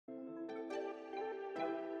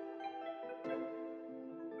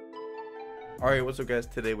Alright, what's up guys?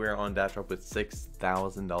 Today we're on Datdrop with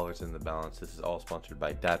 $6,000 in the balance. This is all sponsored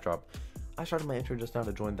by Datdrop. I started my intro just now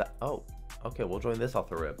to join that. Oh, okay, we'll join this off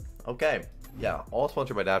the rip. Okay, yeah, all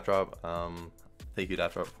sponsored by Datdrop. Thank you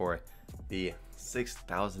Datdrop for the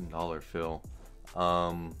 $6,000 fill.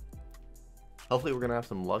 Hopefully we're gonna have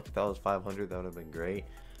some luck. If that was 500, that would have been great.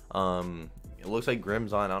 It looks like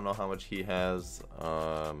Grim's on. I don't know how much he has.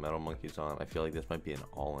 Metalmonkey's on. I feel like this might be an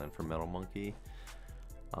all-in for Metalmonkey.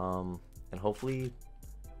 And hopefully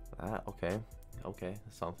that okay,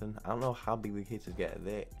 something. I don't know how big the cases get.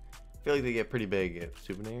 They I feel like they get pretty big if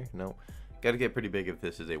souvenir. No, gotta get pretty big if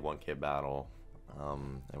this is a 1K battle.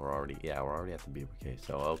 And we're already at the beaver case.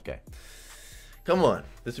 So okay, come on,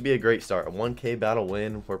 this would be a great start. A 1K battle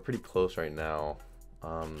win. We're pretty close right now.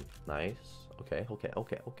 Nice. Okay.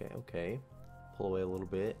 Pull away a little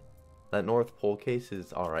bit. That North Pole case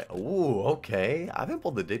is all right. Ooh, okay. I haven't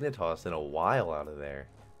pulled the Dignitas in a while out of there.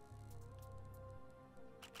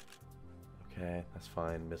 Okay, that's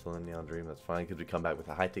fine. Missile and Neon Dream, that's fine because we come back with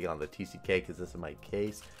a high ticket on the TCK because this is my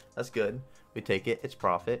case. That's good. We take it. It's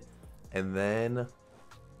profit. And then,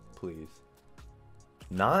 please.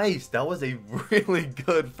 Nice. That was a really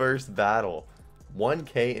good first battle.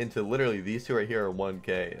 1K into literally these two right here are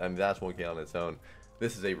 1K. I mean, that's 1K on its own.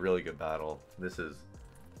 This is a really good battle. This is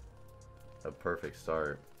a perfect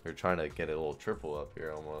start. We're trying to get a little triple up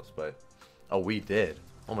here almost, but oh, we did.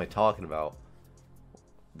 What am I talking about?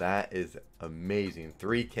 That is amazing.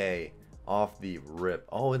 3K off the rip.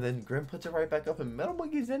 Oh, and then Grim puts it right back up and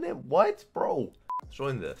Metalmonkey's in it. What, bro? Let's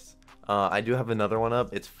join this. I do have another one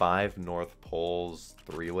up. It's 5 North Poles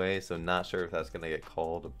 3-way, so not sure if that's gonna get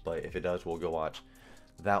called, but if it does, we'll go watch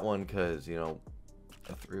that one because, you know,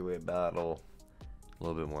 a 3-way battle, a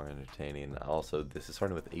little bit more entertaining. Also, this is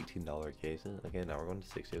starting with $18 cases. Okay, now we're going to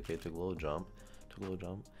 60. Okay, took a little jump.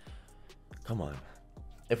 Come on.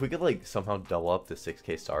 If we could like somehow double up the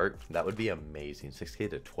 6K start, that would be amazing. 6K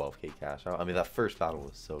to 12K cash out. I mean, that first battle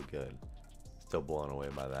was so good. Still blown away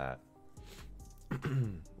by that.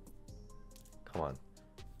 Come on.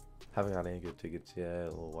 Haven't got any good tickets yet. A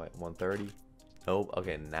little white 130. Nope.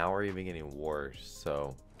 Okay, now we're even getting worse.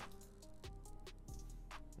 So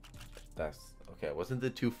that's okay. It wasn't the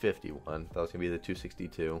 250 one. That was gonna be the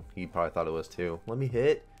 262. He probably thought it was too. Let me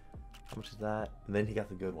hit. How much is that? And then he got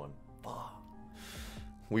the good one. Fuck.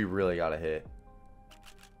 We really gotta hit.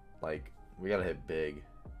 Like, we gotta hit big.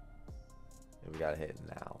 And we gotta hit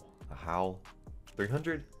now. How?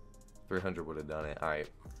 300? 300 would have done it. Alright.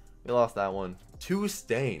 We lost that one. 2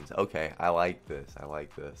 stains. Okay, I like this.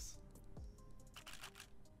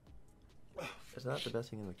 Is that the best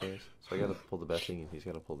thing in the case? So I gotta pull the best thing and he's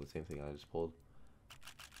gotta pull the same thing I just pulled.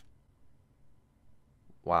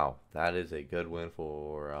 Wow, that is a good win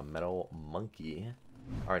for Metalmonkey.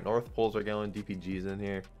 Alright, North Poles are going. DPG's in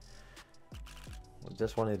here. I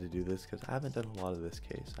just wanted to do this because I haven't done a lot of this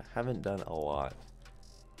case. I haven't done a lot.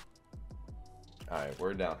 Alright,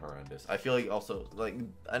 we're down horrendous. I feel like also, like,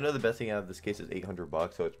 I know the best thing out of this case is 800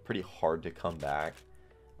 bucks, so it's pretty hard to come back.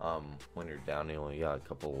 When you're down, you only got a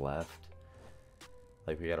couple left.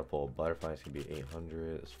 Like, we gotta pull a butterfly, it's gonna be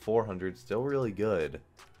 800. It's 400, still really good.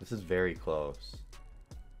 This is very close.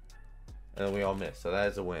 And then we all missed, so that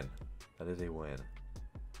is a win. That is a win.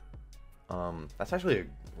 That's actually a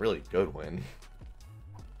really good win.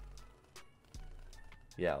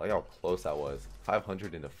 Yeah, like how close that was.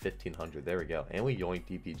 500 into 1500. There we go. And we yoinked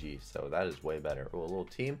DPG, so that is way better. Oh, a little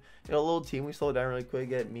team. You know, a little team. We slow down really quick.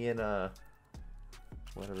 Get me and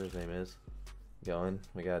whatever his name is going.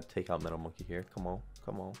 We gotta take out Metalmonkey here. Come on.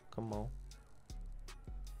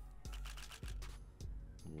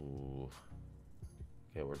 Ooh.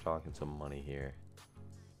 Okay, we're talking some money here.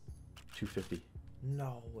 250.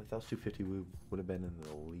 No, if that was 250, we would have been in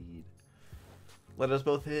the lead. Let us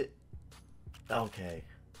both hit. Okay.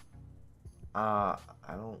 I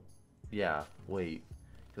don't. Yeah, wait.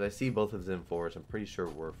 Because I see both of them fours. I'm pretty sure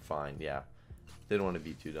we're fine. Yeah. Didn't want to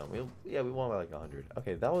be too dumb. We won by like 100.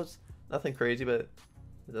 Okay, that was nothing crazy, but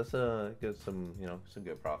that's some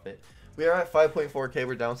good profit. We are at 5.4K.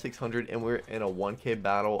 We're down 600, and we're in a 1K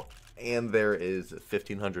battle, and there is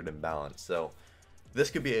 1500 in balance. So this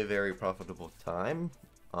could be a very profitable time.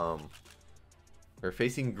 We're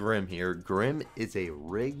facing Grim here. Grim is a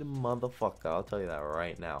rigged motherfucker. I'll tell you that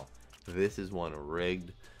right now. This is one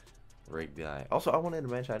rigged guy. Also, I wanted to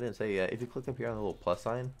mention, I didn't say yet, if you click up here on the little plus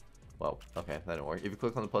sign, well, okay, that didn't work. If you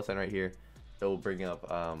click on the plus sign right here, it will bring up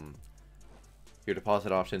your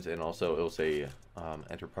deposit options, and also it will say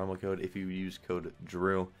enter promo code. If you use code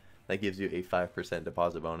DREW, that gives you a 5%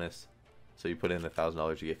 deposit bonus. So you put in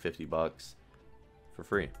 $1,000, you get 50 bucks for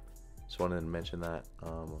free. Just wanted to mention that.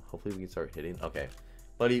 Hopefully we can start hitting. Okay,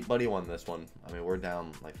 Buddy won this one. I mean, we're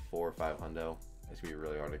down like 4 or 5 hundo. It's gonna be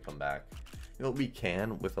really hard to come back. You know what we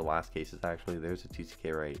can with the last cases actually. There's a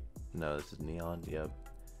TCK right. No, this is neon. Yep.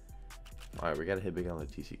 All right, we got to hit big on the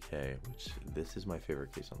TCK, which this is my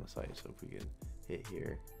favorite case on the site. So if we could hit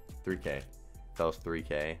here, 3K. That was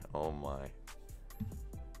 3K. Oh my.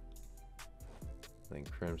 Then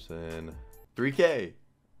Crimson, 3K.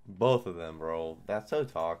 Both of them, bro. That's so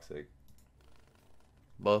toxic.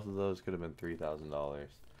 Both of those could have been $3,000.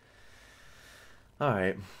 All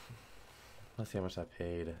right. Let's see how much I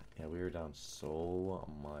paid. Yeah, we were down so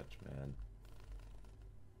much, man.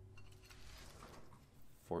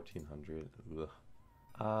 1,400. Ugh.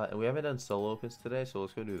 And we haven't done solo opens today, so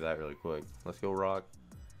let's go do that really quick. Let's go rock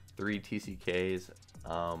 3 TCKs.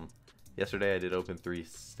 Yesterday I did open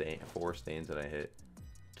 4 stains that I hit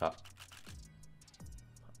top.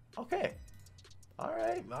 Okay. All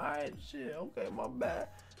right, shit. Okay, my bad.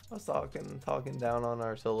 I was talking down on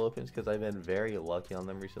our solo opens because I've been very lucky on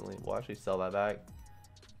them recently. We'll actually sell that back,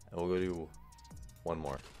 and we'll go do one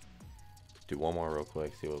more. Do one more real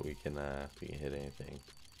quick. See what we can if we can hit anything.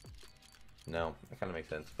 No, that kind of makes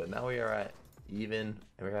sense. But now we are at even,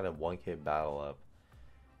 and we got a 1K battle up.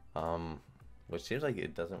 Which seems like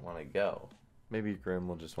it doesn't want to go. Maybe Grim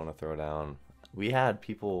will just want to throw down. We had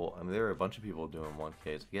people, I mean, there were a bunch of people doing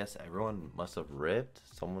 1Ks. I guess everyone must have ripped.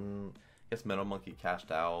 Someone, I guess Metalmonkey cashed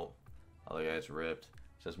out. Other guys ripped.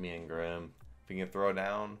 It's just me and Grim. If we can throw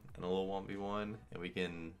down in a little 1v1 and we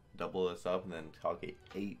can double this up and then talk a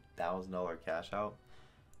 $8,000 cash out,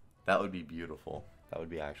 that would be beautiful. That would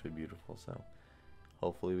be actually beautiful. So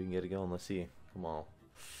hopefully we can get it going. Let's see. Come on.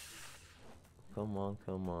 Come on,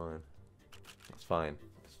 come on. It's fine.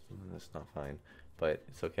 It's not fine, but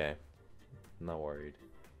it's okay. I'm not worried.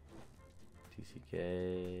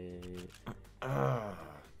 TCK.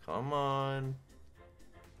 Come on.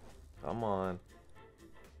 Come on.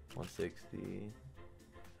 160.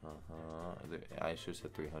 I should have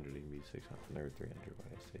said 300. It can be 600. Never 300. Why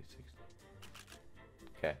did I say 60?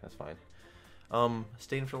 Okay, that's fine.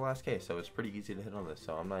 Staying for the last case, so it's pretty easy to hit on this,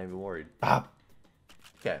 so I'm not even worried.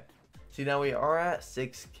 Okay. See, now we are at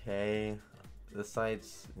 6K. The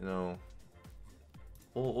site's, you know,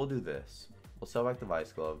 we'll do this. We'll sell back the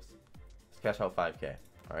Vice gloves. Let's cash out 5K.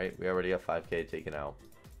 All right, we already got 5K taken out.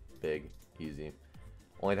 Big, easy.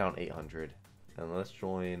 Only down 800. And let's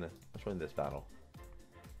join this battle.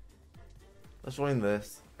 Let's join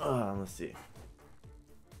this. Let's see.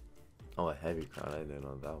 Oh, a heavy crown. I didn't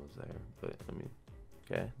know that was there, but I mean,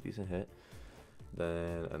 okay, decent hit.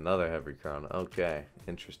 Then another heavy crown. Okay,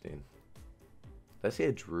 interesting. Did I see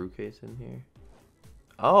a Drew case in here?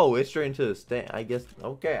 Oh, it's straight into the stand. I guess.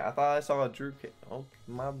 Okay, I thought I saw a Drew case. Oh,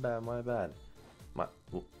 my bad, my bad.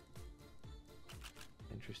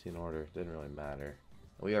 Interesting order. Didn't really matter.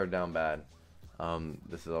 We are down bad.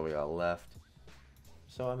 This is all we got left.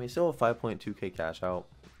 So I mean, still a 5.2K cash out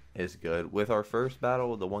is good. With our first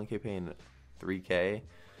battle, the 1K paying 3K,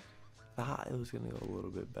 I thought it was gonna go a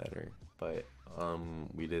little bit better, but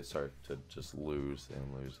we did start to just lose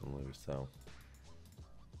and lose and lose. So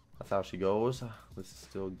that's how she goes. This is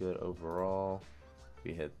still good overall.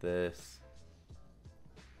 We hit this.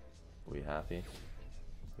 We happy?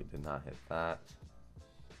 We did not hit that.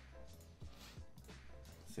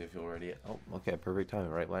 Let's see if you'll already. Oh, okay, perfect timing.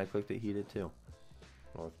 Right when I clicked it, he did too.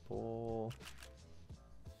 North Pole.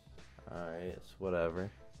 Alright, it's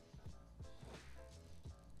whatever.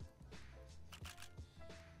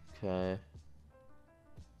 Okay.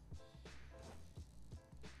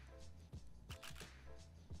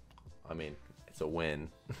 I mean, it's a win.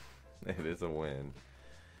 It is a win.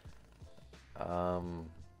 That's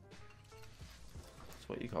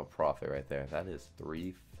what you call profit right there. That is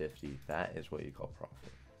 350. That is what you call profit.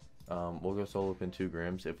 We'll go solo up in 2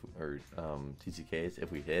 Grims or TCKs.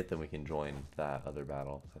 If we hit, then we can join that other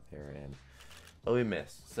battle that they're in. But we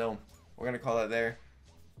missed. So we're gonna call that there.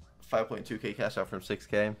 5.2K cash out from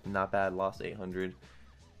 6K. Not bad. Lost 800.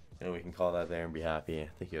 And we can call that there and be happy.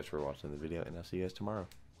 Thank you guys for watching the video, and I'll see you guys tomorrow.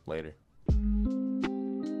 Later.